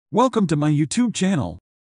Welcome to my YouTube channel.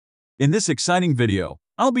 In this exciting video,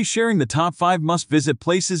 I'll be sharing the top 5 must-visit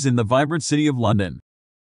places in the vibrant city of London.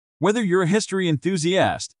 Whether you're a history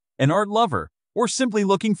enthusiast, an art lover, or simply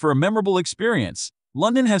looking for a memorable experience,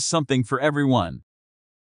 London has something for everyone.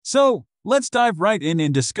 So, let's dive right in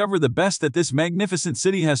and discover the best that this magnificent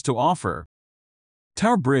city has to offer.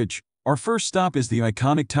 Tower Bridge. Our first stop is the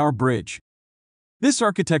iconic Tower Bridge. This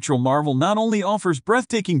architectural marvel not only offers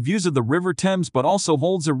breathtaking views of the River Thames but also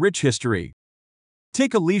holds a rich history.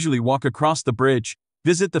 Take a leisurely walk across the bridge,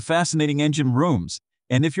 visit the fascinating engine rooms,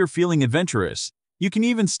 and if you're feeling adventurous, you can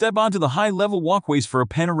even step onto the high-level walkways for a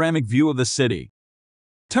panoramic view of the city.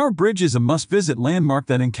 Tower Bridge is a must-visit landmark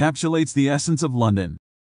that encapsulates the essence of London.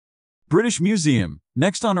 British Museum.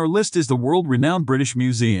 Next on our list is the world-renowned British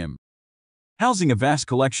Museum. Housing a vast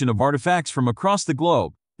collection of artifacts from across the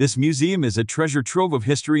globe, this museum is a treasure trove of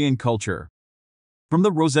history and culture. From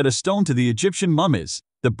the Rosetta Stone to the Egyptian mummies,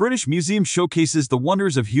 the British Museum showcases the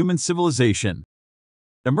wonders of human civilization.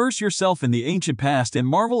 Immerse yourself in the ancient past and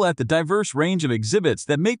marvel at the diverse range of exhibits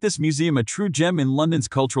that make this museum a true gem in London's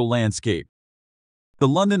cultural landscape. The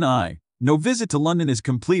London Eye. No visit to London is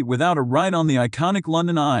complete without a ride on the iconic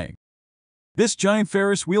London Eye. This giant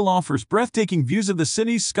Ferris wheel offers breathtaking views of the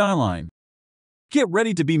city's skyline. Get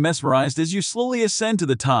ready to be mesmerized as you slowly ascend to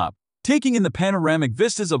the top, taking in the panoramic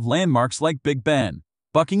vistas of landmarks like Big Ben,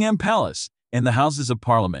 Buckingham Palace, and the Houses of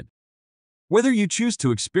Parliament. Whether you choose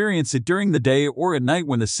to experience it during the day or at night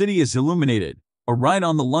when the city is illuminated, a ride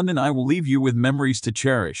on the London Eye will leave you with memories to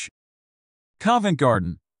cherish. Covent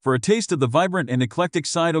Garden. For a taste of the vibrant and eclectic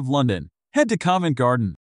side of London, head to Covent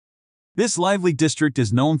Garden. This lively district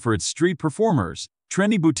is known for its street performers,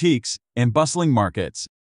 trendy boutiques, and bustling markets.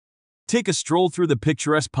 Take a stroll through the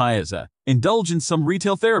picturesque piazza, indulge in some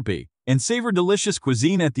retail therapy, and savor delicious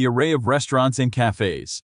cuisine at the array of restaurants and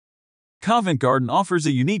cafes. Covent Garden offers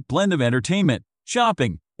a unique blend of entertainment,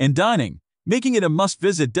 shopping, and dining, making it a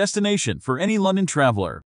must-visit destination for any London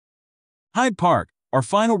traveler. Hyde Park. Our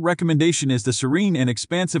final recommendation is the serene and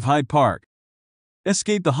expansive Hyde Park.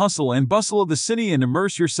 Escape the hustle and bustle of the city and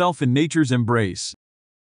immerse yourself in nature's embrace.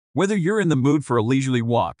 Whether you're in the mood for a leisurely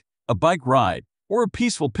walk, a bike ride, or a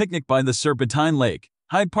peaceful picnic by the Serpentine Lake,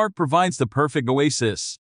 Hyde Park provides the perfect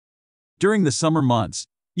oasis. During the summer months,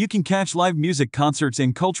 you can catch live music concerts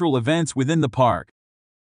and cultural events within the park.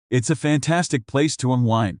 It's a fantastic place to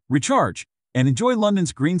unwind, recharge, and enjoy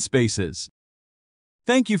London's green spaces.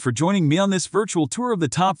 Thank you for joining me on this virtual tour of the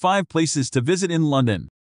top 5 places to visit in London.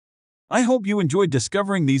 I hope you enjoyed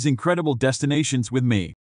discovering these incredible destinations with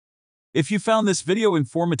me. If you found this video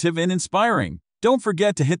informative and inspiring, don't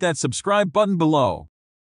forget to hit that subscribe button below.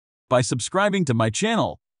 By subscribing to my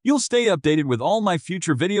channel, you'll stay updated with all my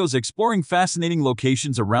future videos exploring fascinating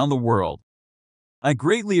locations around the world. I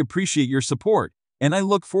greatly appreciate your support, and I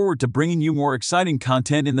look forward to bringing you more exciting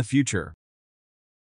content in the future.